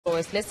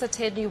first. Let's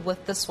attend you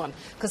with this one,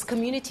 because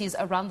communities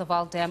around the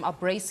Vaal Dam are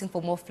bracing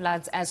for more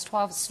floods as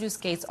 12 sluice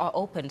gates are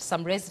opened.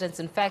 Some residents,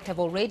 in fact, have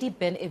already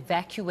been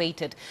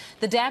evacuated.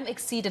 The dam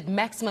exceeded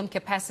maximum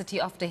capacity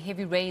after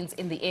heavy rains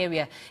in the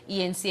area.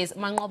 eNCA's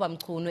Manqoba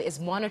Mchunu is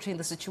monitoring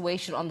the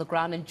situation on the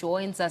ground and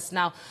joins us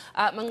now.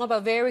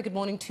 Manqoba, very good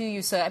morning to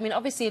you, sir. I mean,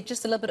 obviously,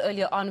 just a little bit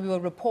earlier on, we were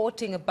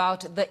reporting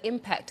about the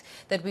impact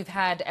that we've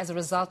had as a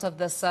result of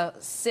this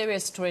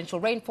serious torrential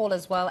rainfall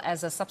as well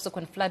as a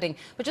subsequent flooding.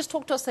 But just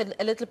talk to us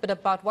a little bit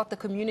about what the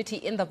community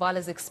in the Vaal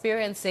is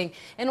experiencing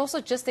and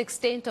also just the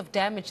extent of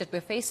damage that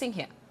we're facing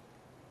here.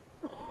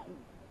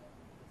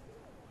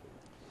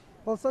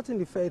 Well,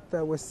 certainly, Faith,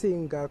 we're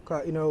seeing,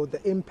 the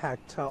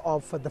impact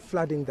of the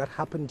flooding that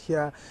happened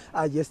here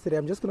yesterday.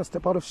 I'm just going to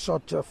step out of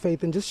shot,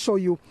 Faith, and just show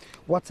you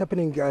what's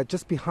happening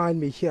just behind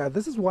me here.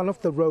 This is one of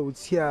the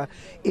roads here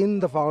in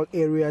the Vaal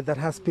area that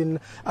has been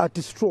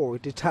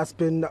destroyed. It has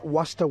been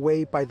washed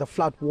away by the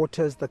flood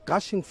waters, the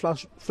gushing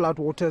flood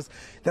waters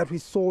that we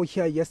saw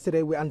here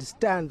yesterday. We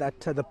understand that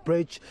the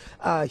bridge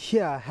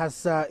here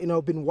has,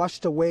 been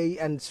washed away,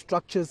 and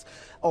structures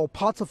or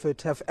parts of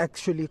it have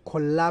actually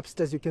collapsed,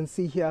 as you can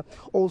see here.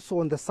 Also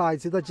on the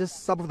sides, these are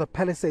just some of the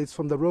palisades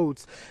from the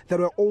roads that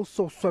were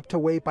also swept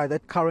away by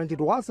that current.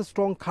 It was a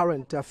strong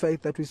current,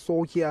 Faith, that we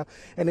saw here.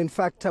 And in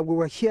fact, we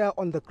were here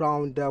on the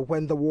ground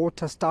when the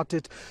water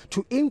started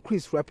to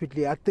increase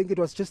rapidly. I think it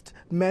was just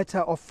a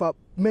matter of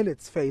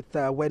minutes, Faith,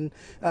 when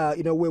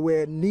we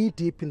were knee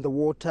deep in the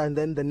water, and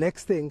then the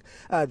next thing,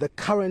 the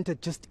current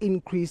had just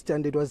increased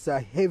and it was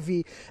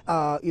heavy.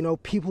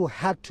 People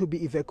had to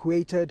be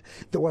evacuated.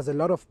 There was a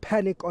lot of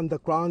panic on the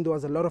ground. There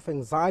was a lot of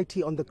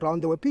anxiety on the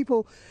ground. There were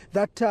people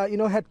that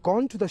had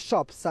gone to the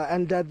shops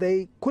and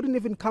they couldn't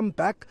even come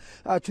back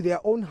to their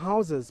own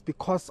houses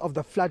because of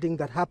the flooding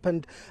that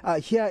happened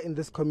here in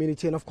this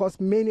community. And of course,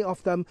 many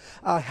of them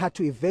had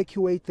to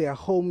evacuate their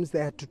homes.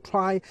 They had to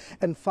try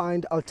and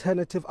find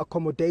alternative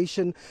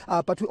accommodation,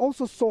 but we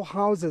also saw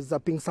houses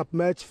being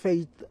submerged,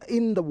 Faith,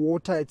 in the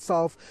water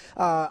itself.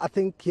 I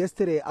think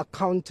yesterday I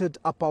counted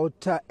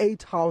about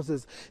 8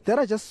 houses that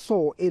I just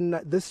saw in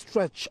this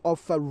stretch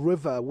of a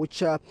river,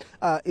 which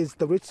is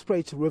the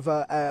Richspruit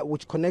River,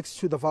 which connects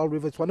to the Vaal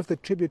River. It's one of the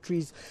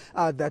tributaries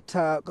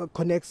that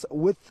connects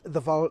with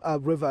the Vaal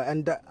River.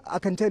 And I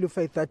can tell you,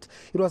 Faith, that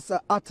it was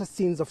utter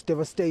scenes of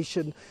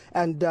devastation.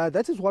 And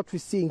that is what we're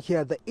seeing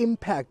here, the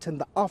impact and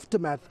the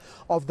aftermath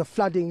of the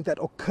flooding that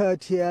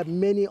occurred here.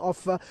 Many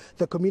of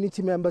the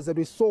community members that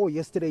we saw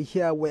yesterday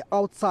here were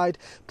outside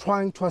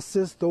trying to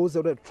assist those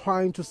that were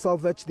trying to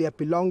salvage their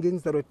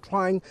belongings, that were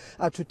trying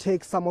to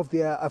take some of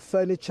their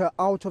furniture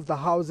out of the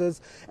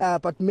houses.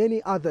 But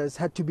many others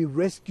had to be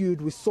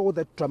rescued. We saw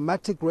that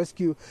dramatic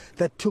rescue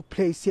that took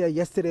place here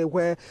yesterday,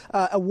 where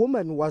a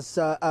woman was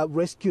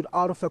rescued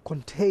out of a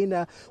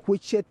container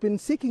which she had been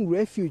seeking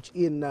refuge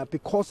in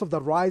because of the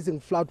rising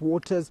flood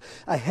waters.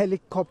 A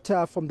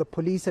helicopter from the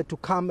police had to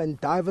come and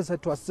divers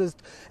had to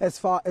assist as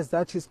far as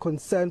that is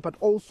concerned. But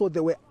also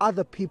there were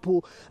other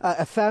people,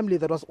 a family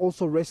that was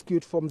also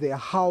rescued from their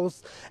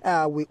house.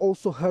 We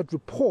also heard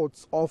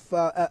reports of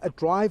a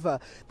driver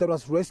that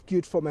was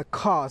rescued from a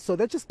car. So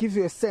that just gives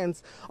you a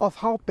sense of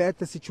how bad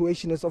the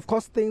situation is. Of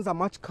course, things are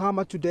much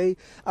calmer today.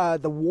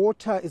 The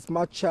water is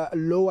much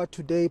lower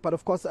today, but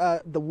of course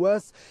the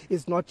worst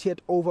is not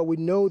yet over. We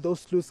know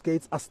those sluice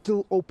gates are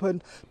still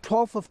open,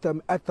 12 of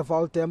them at the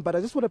Vaal Dam. But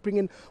I just want to bring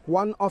in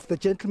one of the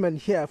gentlemen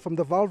here from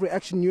the Vaal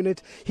Reaction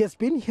Unit. He has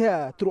been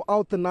here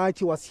throughout the night.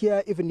 He was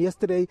here even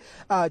yesterday,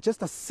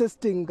 just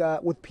assisting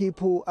with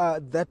people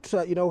that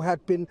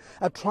had been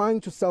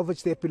trying to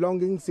salvage their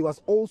belongings. He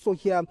was also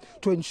here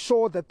to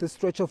ensure that the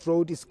stretch of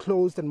road is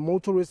closed and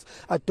motorists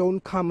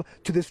don't come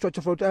to this stretch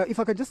of road. If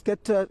I can just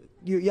get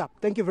you, yeah,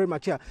 thank you very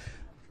much. Yeah,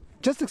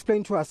 just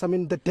explain to us, I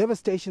mean, the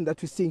devastation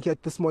that we're seeing here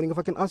this morning. If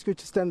I can ask you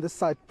to stand this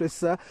side, please,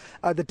 sir.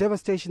 The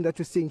devastation that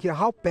we're seeing here,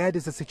 how bad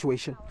is the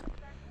situation?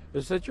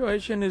 The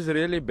situation is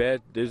really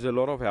bad. There's a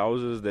lot of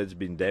houses that's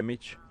been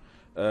damaged.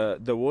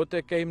 The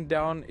water came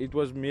down. It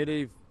was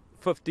merely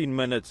 15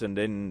 minutes and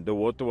then the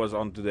water was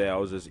onto the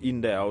houses, in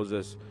the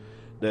houses.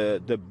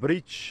 The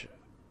bridge,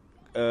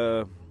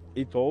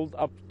 it held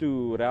up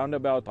to around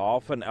about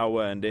half an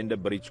hour and then the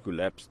bridge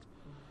collapsed.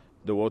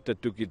 The water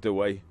took it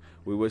away.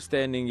 We were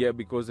standing here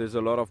because there's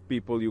a lot of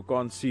people you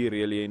can't see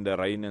really in the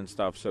rain and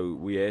stuff, so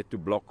we had to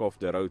block off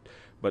the road.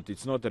 But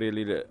it's not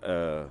really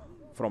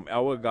from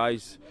our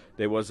guys.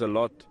 There was a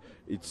lot.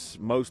 It's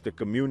most the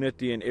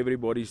community and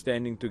everybody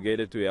standing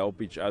together to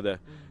help each other,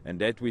 and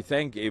that we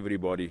thank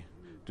everybody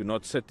to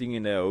not sitting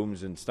in their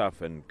homes and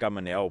stuff and come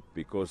and help,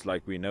 because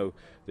like we know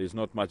there's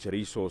not much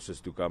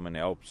resources to come and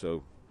help.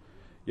 So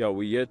yeah,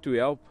 we're here to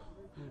help.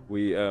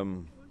 We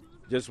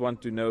just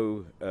want to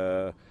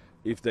know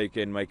if they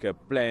can make a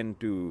plan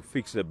to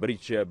fix the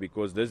bridge here,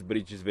 because this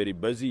bridge is very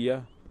busy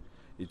here.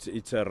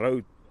 It's a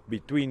road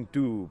between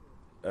two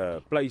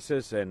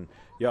places, and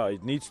yeah,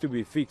 it needs to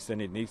be fixed,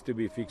 and it needs to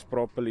be fixed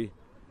properly,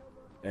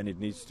 and it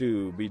needs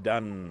to be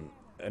done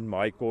in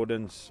my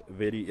accordance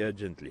very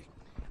urgently.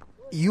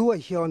 You were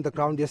here on the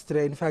ground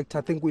yesterday. In fact,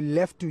 I think we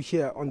left you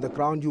here on the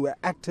ground. You were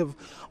active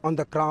on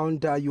the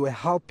ground. You were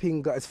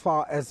helping as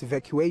far as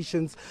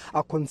evacuations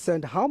are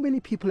concerned. How many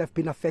people have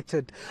been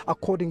affected,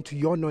 according to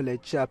your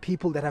knowledge?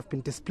 People that have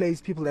been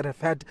displaced, people that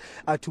have had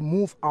to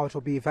move out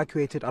or be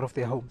evacuated out of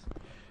their homes?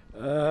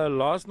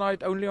 Last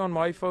night, only on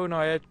my phone,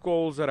 I had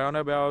calls around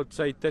about,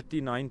 say,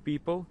 39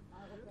 people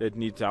that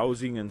need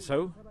housing and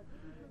so.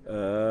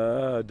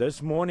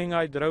 This morning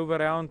I drove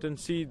around and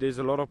see there's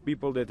a lot of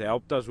people that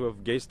helped us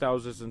with guest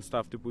houses and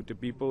stuff to put the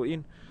people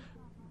in.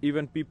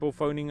 Even people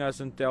phoning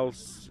us and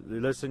tells,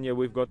 listen, yeah,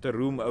 we've got a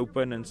room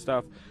open and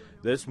stuff.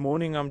 This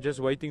morning I'm just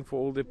waiting for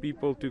all the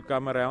people to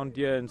come around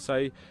here and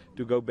say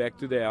to go back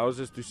to their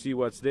houses to see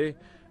what's there.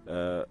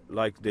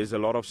 Like there's a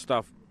lot of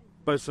stuff,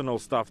 personal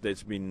stuff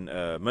that's been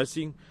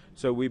missing.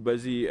 So we're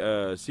busy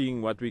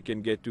seeing what we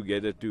can get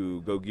together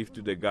to go give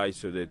to the guys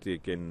so that they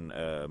can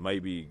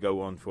maybe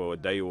go on for a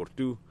day or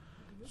two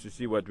to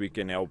see what we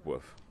can help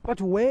with.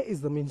 But where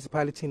is the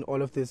municipality in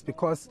all of this?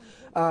 Because,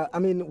 I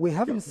mean, we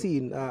haven't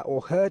seen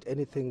or heard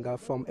anything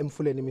from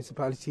Mfuleni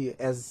municipality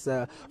as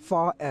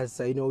far as,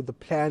 the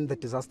plan, the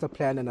disaster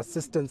plan and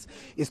assistance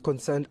is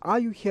concerned. Are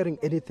you hearing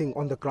anything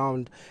on the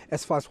ground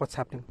as far as what's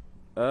happening?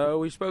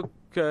 We spoke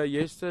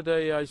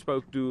yesterday. I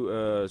spoke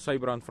to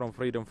Sybrand from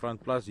Freedom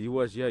Front Plus. He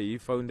was here. He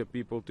phoned the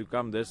people to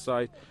come this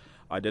side.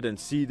 I didn't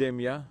see them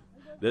here.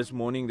 This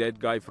morning, that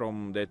guy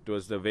that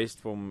was the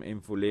vest from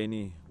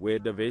Mfuleni, where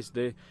the vest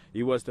there,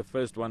 he was the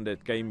first one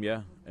that came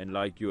here. And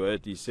like you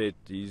heard, he said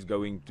he's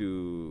going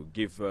to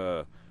give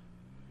the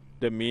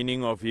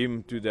meaning of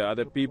him to the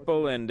other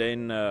people, and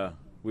then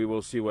we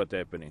will see what's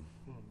happening.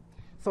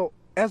 So,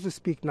 as we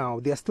speak now,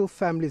 there are still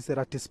families that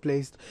are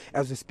displaced.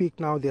 As we speak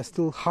now, there are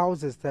still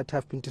houses that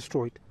have been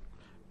destroyed.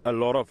 A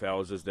lot of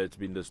houses that's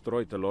been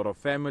destroyed, a lot of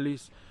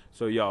families.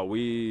 So yeah,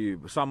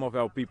 some of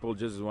our people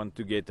just want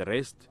to get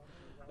rest.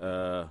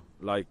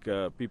 Like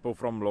people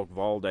from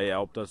Vaal, they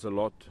helped us a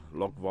lot.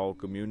 Vaal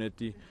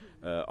community,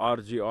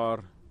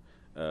 RGR,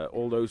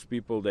 all those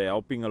people, they're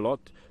helping a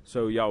lot.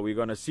 So yeah, we're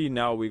gonna see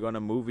now. We're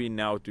gonna move in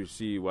now to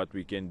see what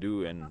we can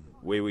do and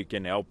where we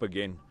can help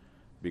again.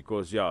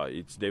 Because, yeah,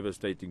 it's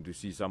devastating to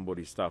see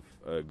somebody's stuff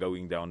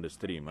going down the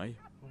stream, eh?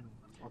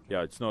 Okay.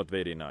 Yeah, it's not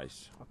very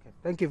nice. Okay.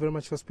 Thank you very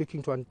much for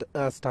speaking to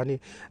us, Tani.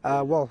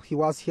 Well, he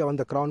was here on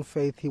the ground,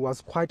 Faith. He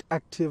was quite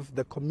active.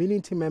 The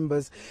community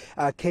members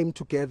came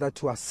together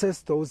to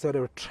assist those that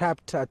were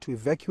trapped, to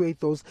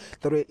evacuate those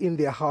that were in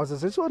their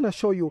houses. I just want to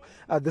show you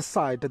the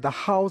side, the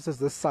houses,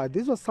 this side.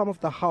 These were some of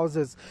the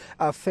houses,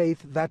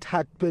 Faith, that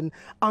had been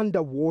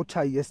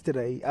underwater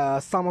yesterday.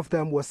 Some of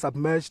them were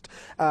submerged,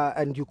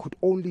 and you could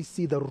only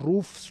see the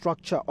roof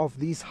structure of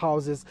these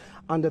houses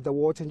under the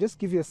water. And just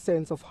give you a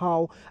sense of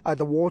how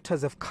the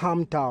waters have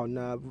come down,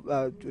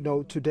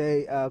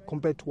 today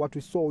compared to what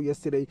we saw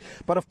yesterday.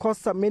 But of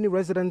course, many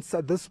residents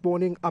this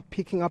morning are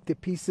picking up the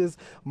pieces.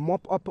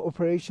 Mop-up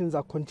operations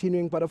are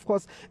continuing. But of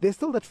course, there's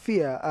still that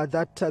fear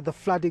that the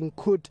flooding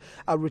could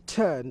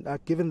return,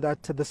 given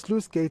that the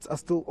sluice gates are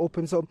still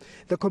open. So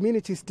the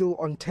community is still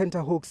on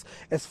tenterhooks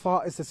as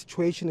far as the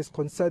situation is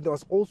concerned. There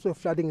was also a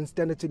flooding in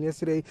Standerton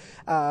yesterday,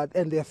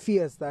 and there are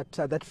fears that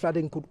that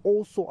flooding could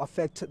also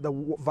affect the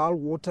Vaal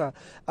water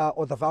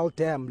or the Vaal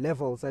dam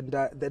levels, and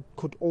that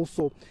could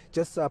also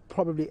just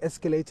probably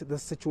escalate the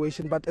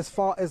situation. But as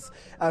far as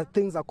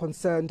things are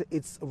concerned,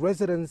 it's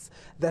residents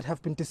that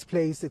have been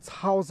displaced, it's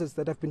houses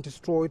that have been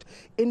destroyed,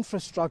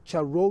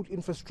 infrastructure, road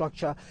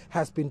infrastructure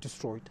has been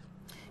destroyed.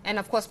 And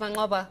of course,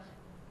 Manqoba,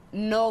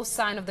 no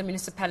sign of the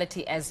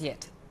municipality as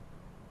yet.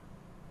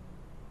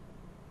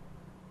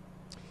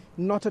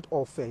 Not at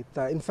all, Faith.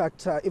 In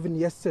fact, even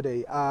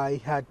yesterday,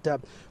 I had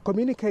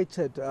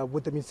communicated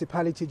with the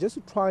municipality just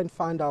to try and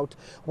find out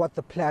what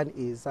the plan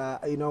is.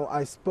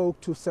 I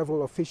spoke to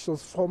several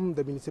officials from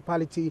the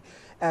municipality,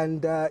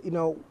 and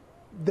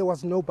there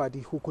was nobody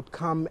who could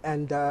come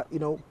and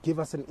give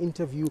us an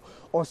interview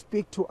or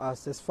speak to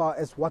us as far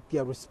as what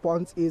their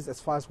response is, as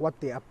far as what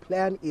their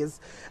plan is.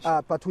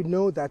 But we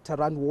know that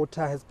Rand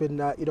Water has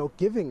been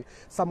giving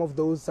some of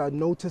those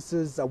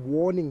notices,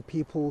 warning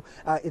people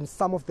in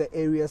some of the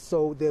areas.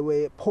 So they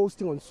were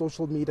posting on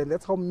social media, and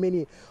that's how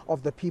many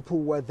of the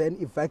people were then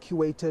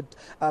evacuated.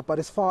 But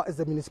as far as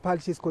the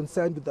municipality is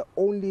concerned, the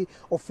only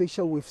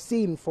official we've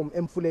seen from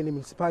Mfuleni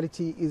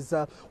municipality is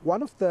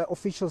one of the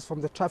officials from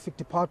the traffic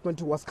department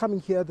who was coming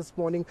here this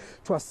morning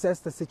to assess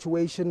the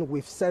situation.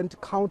 We've sent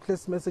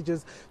countless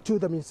messages to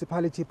the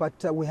municipality, but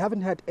we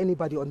haven't had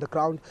anybody on the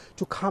ground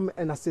to come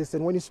and assist.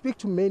 And when you speak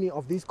to many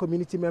of these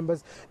community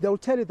members, they'll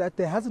tell you that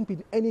there hasn't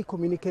been any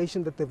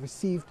communication that they've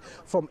received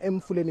from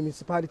Mfuleni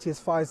municipality as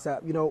far as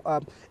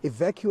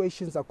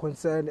evacuations are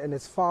concerned, and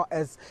as far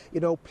as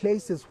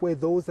places where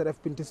those that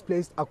have been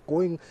displaced are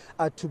going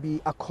to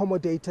be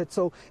accommodated.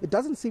 So it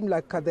doesn't seem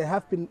like there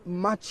have been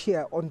much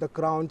here on the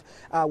ground.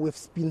 We've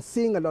been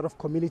seeing a lot of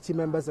community community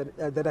members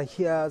that are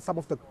here, some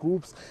of the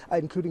groups,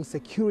 including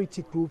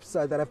security groups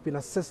that have been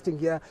assisting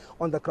here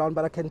on the ground.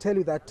 But I can tell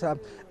you that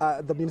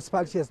the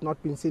municipality has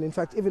not been seen. In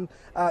fact, even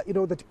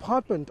the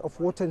Department of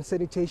Water and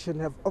Sanitation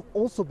have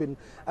also been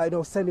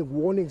sending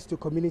warnings to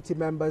community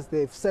members.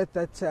 They've said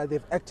that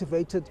they've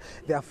activated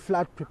their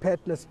flood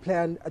preparedness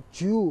plan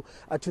due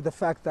to the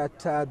fact that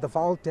the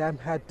Vaal Dam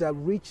had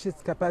reached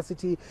its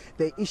capacity.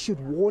 They issued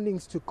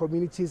warnings to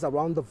communities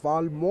around the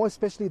Vaal, more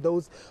especially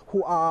those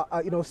who are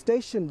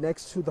stationed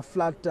next to the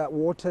flood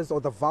waters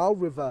or the Vaal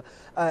River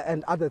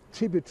and other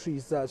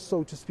tributaries,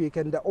 so to speak.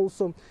 And they're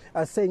also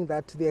saying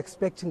that they're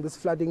expecting this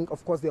flooding.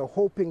 Of course, they are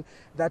hoping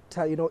that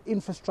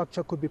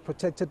infrastructure could be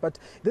protected. But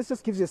this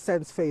just gives you a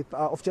sense, Faith,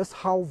 of just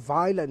how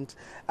violent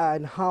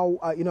and how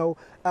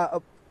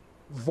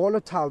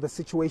volatile the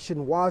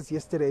situation was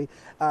yesterday.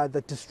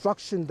 The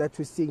destruction that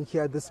we're seeing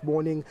here this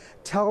morning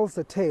tells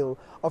a tale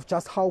of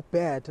just how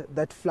bad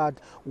that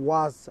flood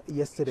was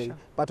yesterday. Sure.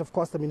 But of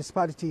course, the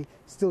municipality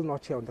still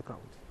not here on the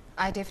ground.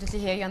 I definitely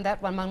hear you on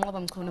that one.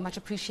 Manqoba Mchunu, much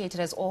appreciated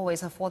as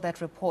always for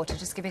that report,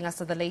 just giving us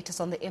the latest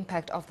on the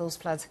impact of those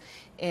floods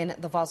in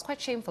the Vaal. It's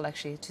quite shameful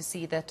actually to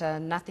see that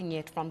nothing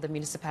yet from the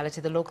municipality,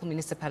 the local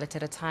municipality,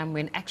 at a time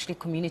when actually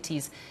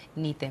communities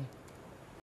need them.